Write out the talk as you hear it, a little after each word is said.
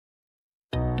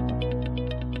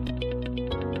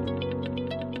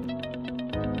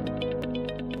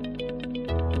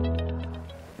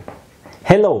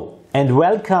Hello and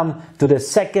welcome to the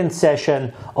second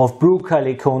session of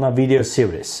Bruker video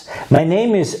series. My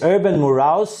name is Urban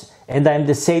Muraus and I'm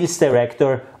the sales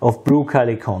director of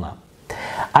Bruker.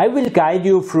 I will guide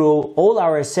you through all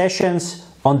our sessions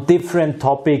on different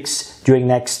topics during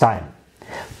next time.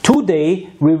 Today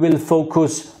we will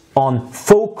focus on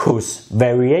focus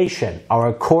variation,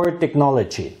 our core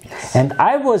technology. And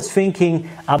I was thinking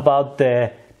about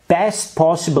the best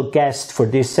possible guest for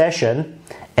this session,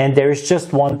 and there is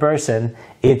just one person.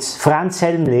 It's Franz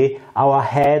Helmli, our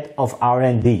head of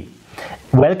R&D.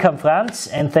 Welcome, Franz,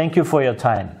 and thank you for your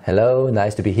time. Hello,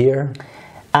 nice to be here.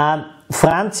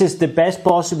 Franz is the best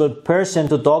possible person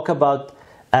to talk about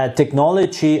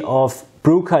technology of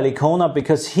Bruker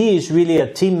because he is really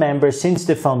a team member since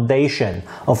the foundation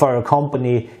of our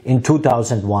company in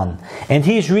 2001. And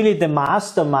he is really the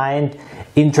mastermind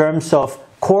in terms of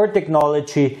core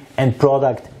technology and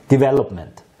product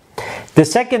development. The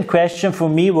second question for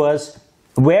me was,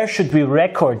 where should we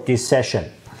record this session?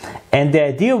 And the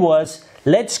idea was,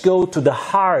 let's go to the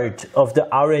heart of the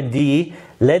R&D,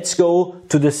 let's go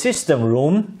to the system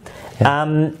room.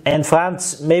 And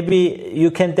Franz, maybe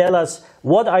you can tell us,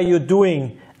 what are you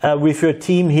doing with your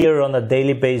team here on a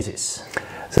daily basis?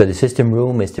 So the system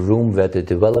room is the room where the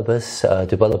developers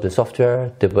develop the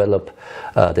software, develop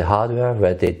the hardware,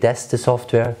 where they test the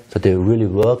software, so they really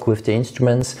work with the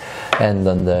instruments. And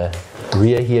on the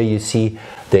rear here you see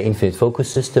the infinite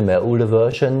focus system, an older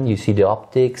version. You see the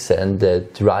optics and the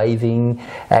driving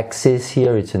axis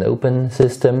here. It's an open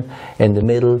system. In the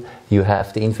middle you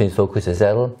have the infinite focus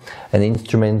SL, an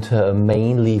instrument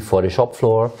mainly for the shop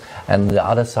floor. And on the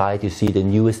other side you see the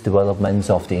newest developments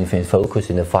of the infinite focus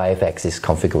in a 5-axis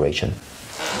configuration.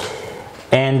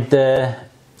 And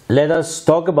let us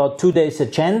talk about today's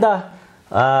agenda.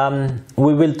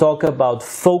 We will talk about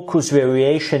focus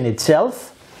variation itself.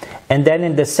 And then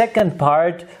in the second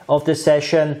part of the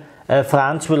session,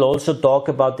 Franz will also talk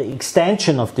about the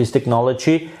extension of this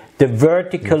technology, the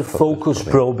vertical focus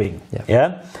probing.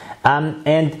 Yeah?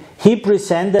 And he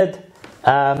prepared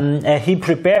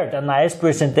a nice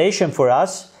presentation for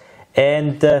us.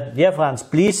 And yeah, Franz,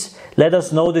 please let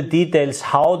us know the details.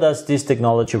 How does this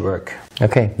technology work?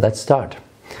 Okay, let's start.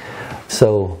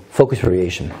 So, focus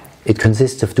variation. It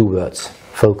consists of two words,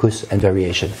 focus and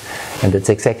variation. And that's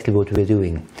exactly what we're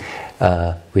doing.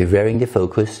 We're varying the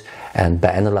focus, and by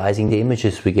analyzing the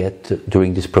images we get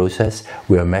during this process,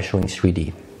 we are measuring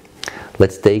 3D.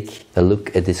 Let's take a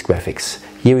look at this graphics.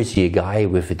 Here is a guy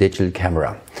with a digital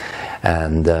camera.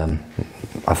 And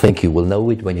I think you will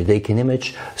know it when you take an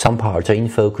image. Some parts are in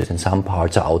focus and some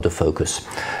parts are out of focus.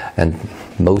 And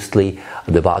mostly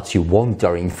the parts you want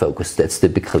are in focus. That's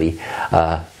typically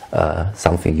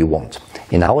something you want.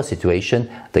 In our situation,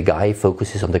 the guy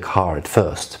focuses on the car at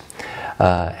first.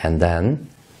 And then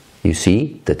you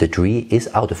see that the tree is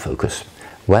out of focus.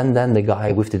 When then the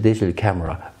guy with the digital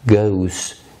camera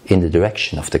goes in the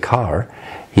direction of the car,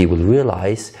 he will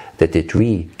realize that the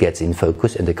tree gets in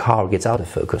focus and the car gets out of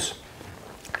focus.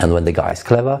 And when the guy is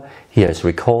clever, he has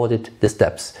recorded the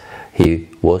steps he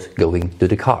was going to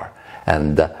the car.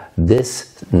 And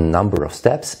this number of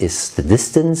steps is the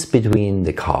distance between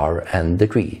the car and the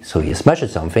tree. So he has measured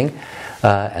something,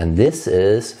 and this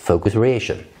is focus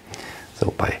variation.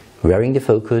 So by varying the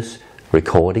focus,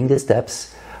 recording the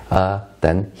steps,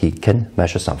 then he can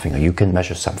measure something, or you can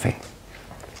measure something.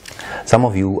 Some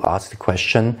of you ask the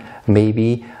question,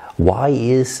 maybe, why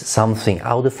is something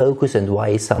out of focus and why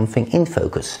is something in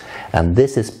focus? And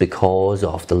this is because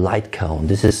of the light cone.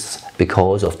 This is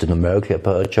because of the numerical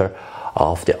aperture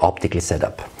of the optical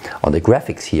setup. On the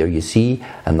graphics here you see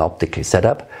an optical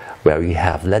setup where you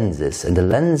have lenses, and the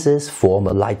lenses form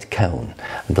a light cone.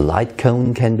 And the light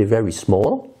cone can be very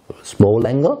small, small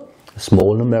angle,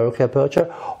 small numerical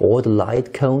aperture, or the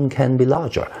light cone can be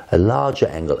larger, a larger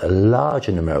angle, a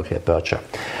larger numerical aperture.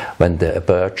 When the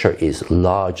aperture is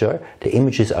larger, the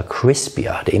images are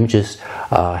crispier, the images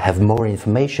have more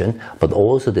information, but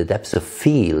also the depth of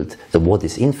field, what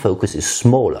is in focus, is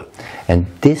smaller. And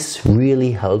this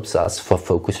really helps us for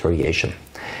focus variation.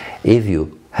 If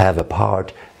you have a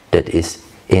part that is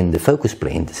in the focus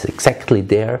plane, it's exactly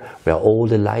there where all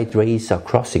the light rays are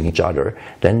crossing each other,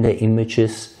 then the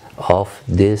images of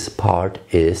this part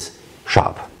is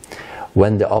sharp.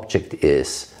 When the object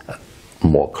is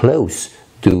more close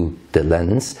to the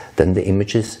lens, then the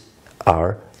images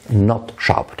are not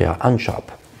sharp, they are unsharp.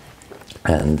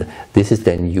 And this is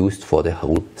then used for the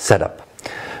whole setup.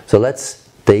 So let's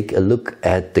take a look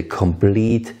at the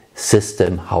complete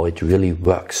system, how it really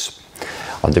works.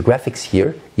 On the graphics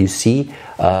here, you see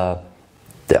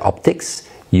the optics,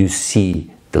 you see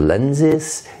the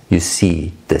lenses, you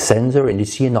see the sensor, and you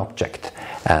see an object.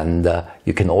 And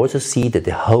you can also see that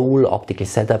the whole optical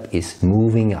setup is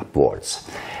moving upwards.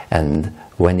 And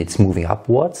when it's moving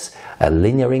upwards, a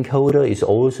linear encoder is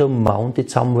also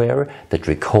mounted somewhere that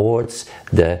records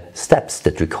the steps,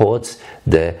 that records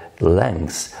the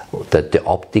lengths that the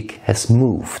optic has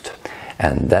moved.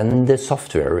 And then the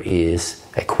software is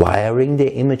acquiring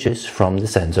the images from the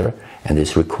sensor and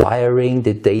is requiring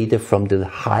the data from the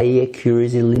high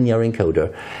accuracy linear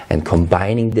encoder and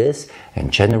combining this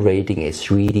and generating a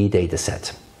 3D data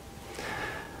set.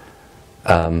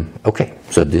 Okay,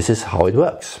 so this is how it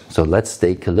works. So let's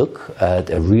take a look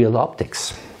at a real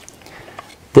optics.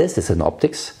 This is an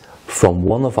optics from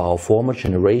one of our former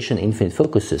generation infinite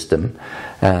focus system,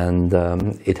 and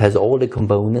it has all the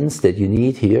components that you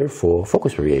need here for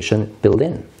focus variation built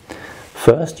in.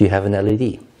 First, you have an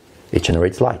LED. It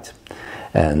generates light,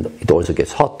 and it also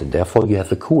gets hot, and therefore you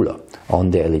have a cooler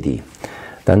on the LED.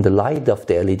 Then the light of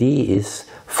the LED is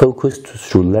focused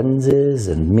through lenses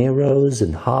and mirrors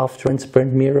and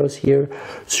half-transparent mirrors here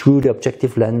through the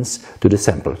objective lens to the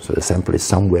sample. So the sample is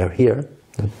somewhere here,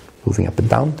 moving up and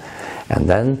down, and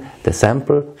then the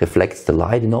sample reflects the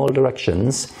light in all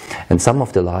directions, and some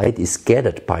of the light is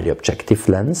gathered by the objective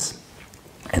lens,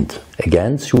 and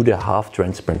again through the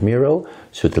half-transparent mirror,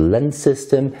 through the lens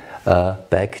system,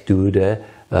 back to the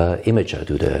imager,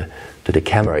 to the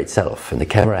camera itself. And the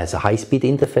camera has a high-speed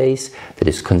interface that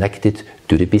is connected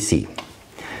to the PC.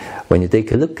 When you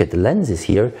take a look at the lenses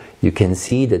here, you can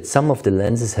see that some of the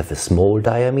lenses have a small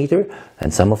diameter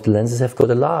and some of the lenses have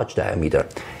got a large diameter.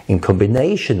 In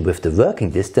combination with the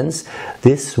working distance,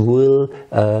 this will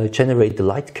generate the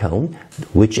light cone,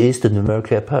 which is the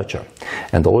numerical aperture.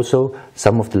 And also,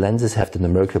 some of the lenses have the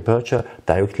numerical aperture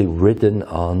directly written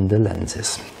on the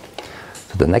lenses.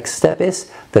 So the next step is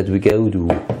that we go to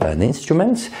an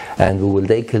instrument and we will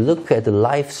take a look at a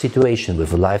live situation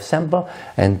with a live sample,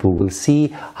 and we will see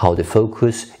how the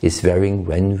focus is varying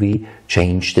when we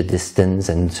change the distance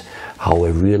and how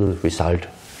a real result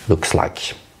looks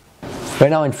like. We're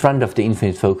now in front of the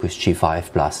Infinite Focus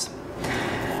G5 Plus.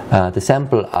 The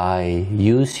sample I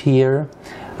use here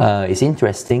is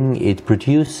interesting. It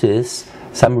produces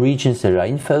some regions that are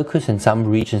in focus and some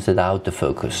regions that are out of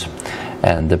focus.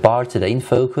 And the parts that are in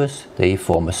focus, they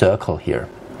form a circle here.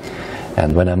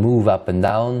 And when I move up and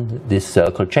down, this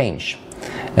circle changes.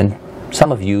 And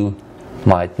some of you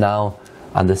might now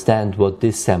understand what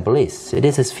this sample is. It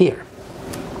is a sphere.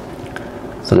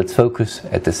 So let's focus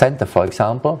at the center, for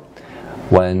example.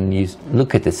 When you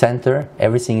look at the center,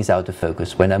 everything is out of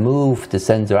focus. When I move the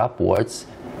sensor upwards,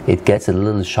 it gets a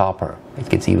little sharper. It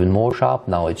gets even more sharp.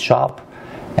 Now it's sharp.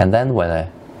 And then when I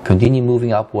continue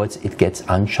moving upwards, it gets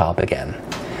unsharp again.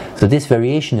 So this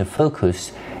variation of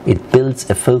focus, it builds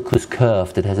a focus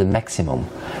curve that has a maximum.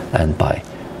 And by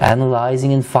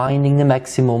analyzing and finding the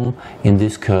maximum in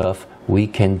this curve, we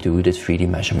can do the 3D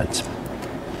measurements.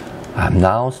 I'm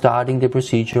now starting the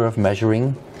procedure of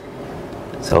measuring.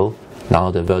 So now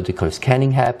the vertical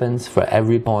scanning happens for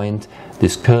every point.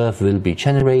 This curve will be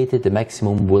generated, the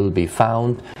maximum will be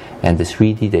found, and the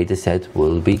 3D dataset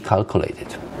will be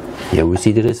calculated. Here we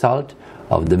see the result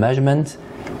of the measurement.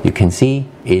 You can see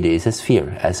it is a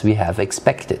sphere, as we have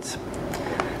expected.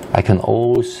 I can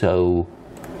also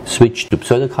switch to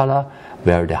pseudocolor,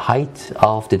 where the height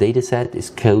of the dataset is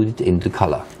coded into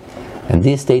color. And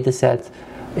this dataset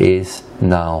is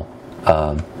now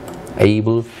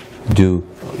able to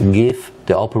give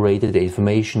the operator the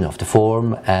information of the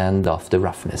form and of the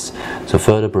roughness. So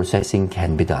further processing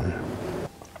can be done.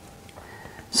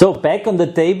 So back on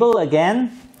the table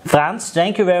again. Franz,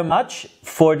 thank you very much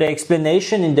for the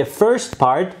explanation in the first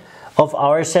part of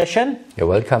our session. You're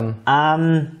welcome.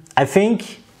 I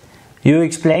think you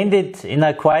explained it in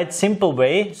a quite simple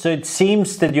way, so it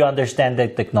seems that you understand the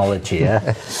technology.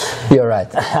 Yeah? You're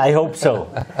right. I hope so.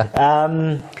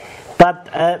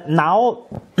 But now,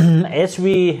 as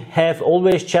we have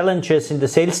always challenges in the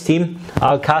sales team,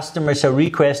 our customers are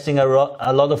requesting a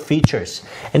lot of features.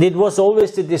 And it was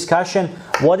always the discussion,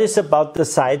 what is about the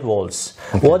sidewalls?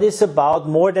 Okay. What is about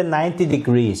more than 90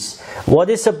 degrees? What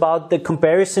is about the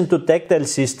comparison to tactile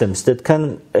systems that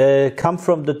can come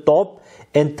from the top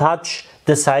and touch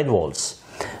the sidewalls?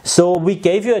 So we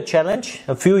gave you a challenge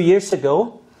a few years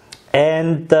ago,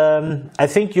 and I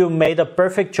think you made a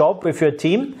perfect job with your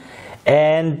team.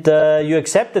 And you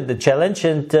accepted the challenge,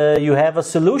 and you have a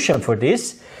solution for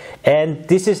this. And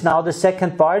this is now the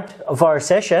second part of our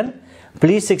session.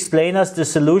 Please explain us the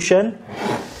solution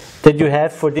that you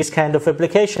have for this kind of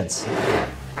applications.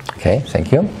 Okay,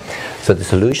 thank you. So the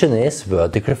solution is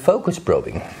vertical focus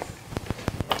probing.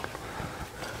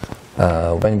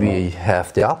 When we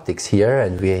have the optics here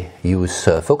and we use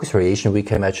focus variation, we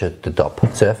can measure the top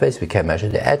surface, we can measure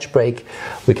the edge break,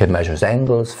 we can measure the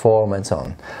angles, form and so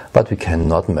on. But we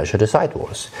cannot measure the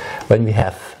sidewalls. When we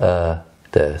have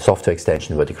the software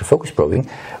extension vertical focus probing,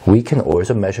 we can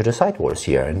also measure the sidewalls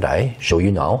here, and I show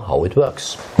you now how it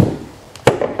works.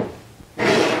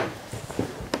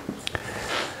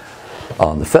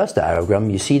 On the first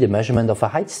diagram, you see the measurement of a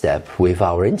height step with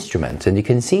our instrument, and you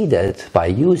can see that by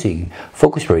using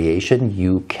focus variation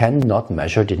you cannot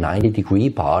measure the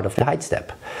 90-degree part of the height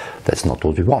step. That's not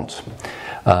what we want.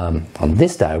 On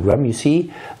this diagram you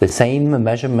see the same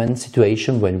measurement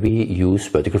situation when we use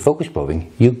vertical focus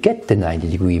probing. You get the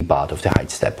 90-degree part of the height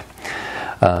step.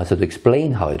 So to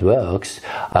explain how it works,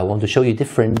 I want to show you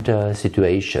different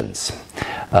situations.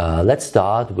 Let's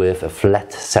start with a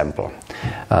flat sample.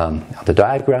 On the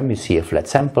diagram you see a flat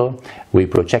sample. We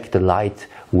project the light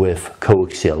with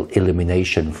coaxial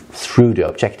illumination through the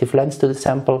objective lens to the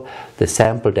sample. The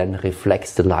sample then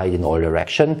reflects the light in all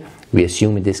directions. We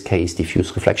assume in this case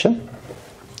diffuse reflection.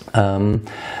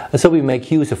 So we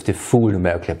make use of the full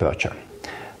numerical aperture.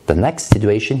 The next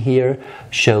situation here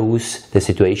shows the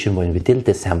situation when we tilt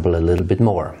the sample a little bit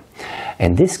more.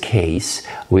 In this case,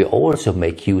 we also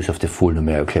make use of the full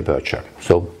numerical aperture,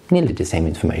 so nearly the same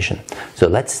information. So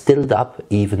let's tilt up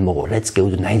even more. Let's go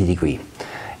to 90 degree.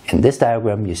 In this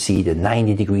diagram you see the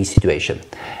 90-degree situation,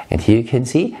 and here you can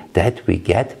see that we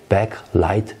get back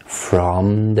light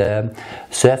from the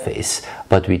surface,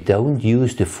 but we don't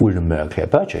use the full numerical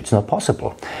aperture. It's not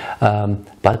possible,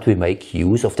 but we make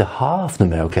use of the half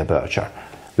numerical aperture.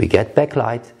 We get back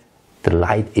light. The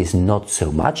light is not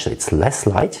so much, it's less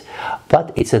light,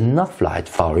 but it's enough light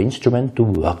for our instrument to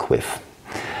work with.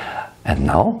 And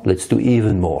now let's do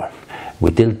even more. We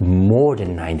tilt more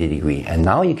than 90 degree, and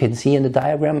now you can see in the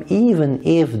diagram, even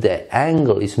if the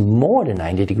angle is more than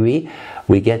 90 degree,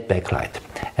 we get backlight.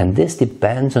 And this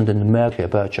depends on the numerical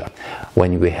aperture.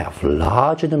 When we have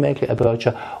larger numerical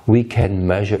aperture, we can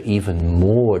measure even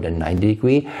more than 90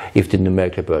 degree. If the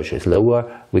numerical aperture is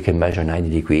lower, we can measure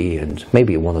 90 degree and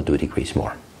maybe 1 or 2 degrees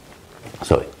more.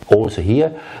 So also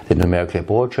here, the numerical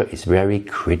aperture is very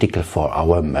critical for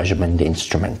our measurement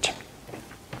instrument.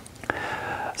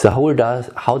 So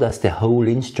how does the whole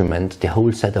instrument, the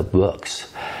whole setup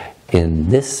works? In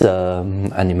this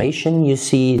animation you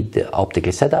see the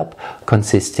optical setup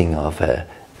consisting of a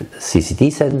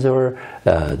CCD sensor,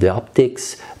 the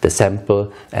optics, the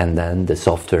sample, and then the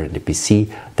software in the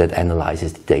PC that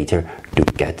analyzes the data to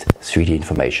get 3D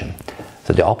information.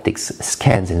 So the optics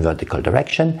scans in vertical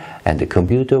direction, and the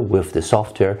computer with the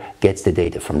software gets the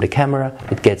data from the camera,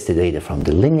 it gets the data from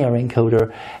the linear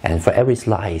encoder, and for every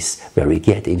slice where we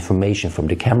get information from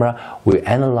the camera, we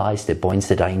analyze the points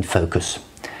that are in focus.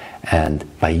 And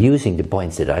by using the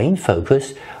points that are in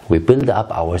focus, we build up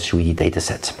our 3D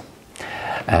dataset.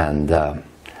 And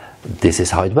this is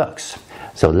how it works.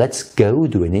 So let's go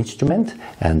to an instrument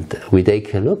and we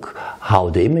take a look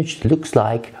how the image looks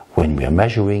like when we are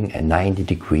measuring a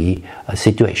 90-degree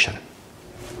situation.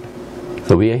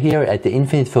 So we are here at the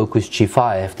Infinite Focus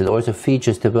G5 that also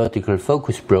features the vertical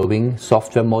focus probing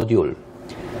software module.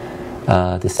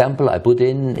 The sample I put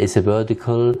in is a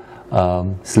vertical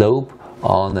slope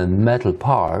on a metal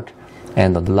part,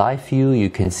 and on the live view you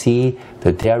can see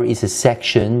that there is a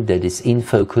section that is in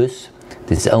focus.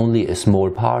 This is only a small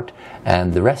part,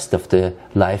 and the rest of the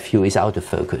live view is out of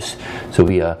focus. So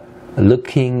we are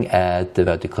looking at the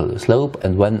vertical slope,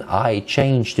 and when I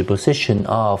change the position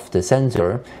of the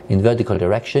sensor in vertical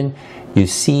direction, you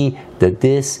see that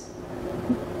this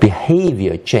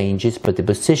behavior changes but the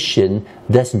position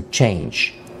doesn't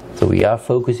change. So we are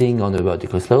focusing on the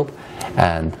vertical slope,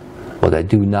 and what I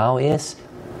do now is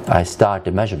I start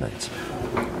the measurement.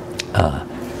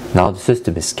 Now the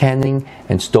system is scanning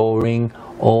and storing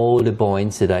all the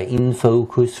points that are in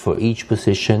focus for each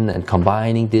position and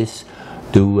combining this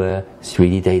to a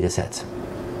 3D dataset.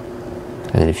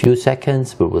 And in a few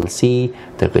seconds we will see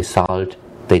the result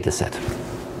dataset.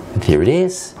 And here it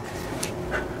is.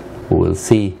 We will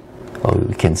see, or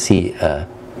we can see a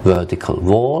vertical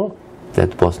wall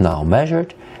that was now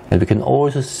measured, and we can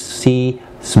also see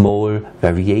small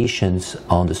variations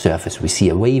on the surface. We see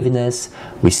a waviness,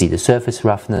 we see the surface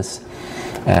roughness,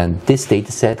 and this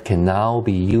dataset can now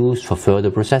be used for further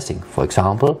processing. For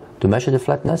example, to measure the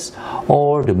flatness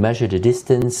or to measure the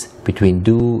distance between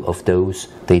two of those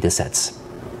datasets.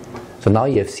 So now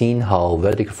you have seen how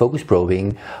vertical focus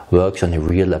probing works on a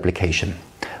real application.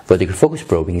 Vertical focus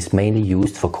probing is mainly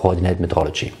used for coordinate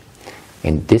metrology.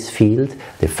 In this field,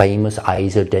 the famous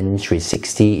ISO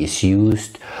 10360 is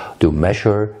used to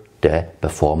measure the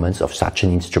performance of such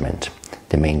an instrument.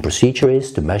 The main procedure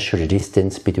is to measure the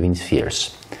distance between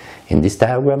spheres. In this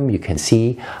diagram you can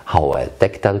see how a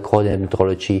tactile coordinate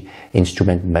metrology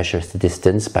instrument measures the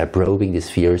distance by probing the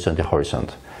spheres on the horizon.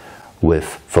 With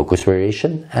focus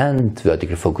variation and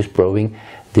vertical focus probing,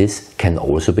 this can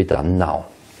also be done now.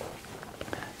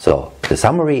 So the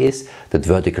summary is that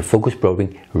vertical focus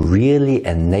probing really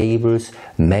enables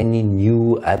many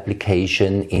new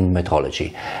applications in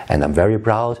metrology, and I'm very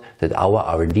proud that our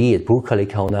R&D at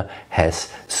Bruker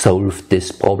has solved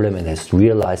this problem and has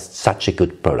realized such a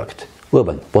good product.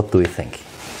 Urban, what do you think?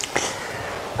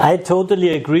 I totally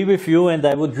agree with you, and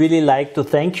I would really like to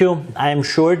thank you. I'm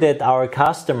sure that our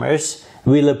customers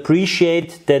will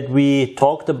appreciate that we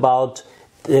talked about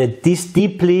this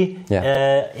deeply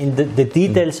in the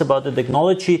details about the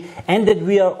technology, and that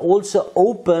we are also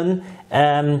open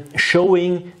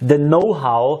showing the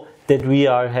know-how that we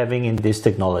are having in this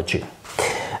technology.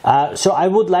 So I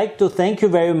would like to thank you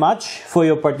very much for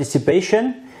your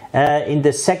participation in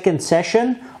the second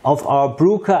session of our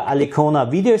Bruker Alicona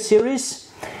video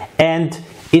series, and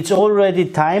it's already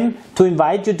time to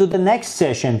invite you to the next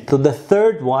session, to the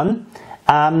third one.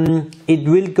 It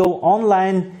will go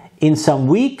online in some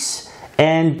weeks,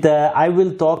 and I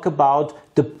will talk about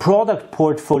the product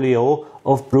portfolio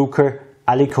of Bruker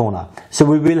Alicona. So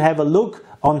we will have a look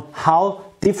on how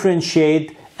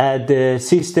differentiate the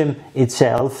system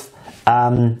itself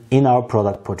in our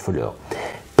product portfolio.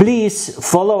 Please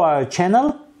follow our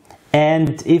channel,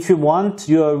 and if you want,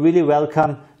 you are really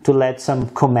welcome to let some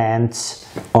comments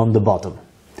on the bottom.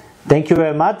 Thank you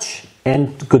very much,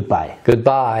 and goodbye.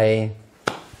 Goodbye.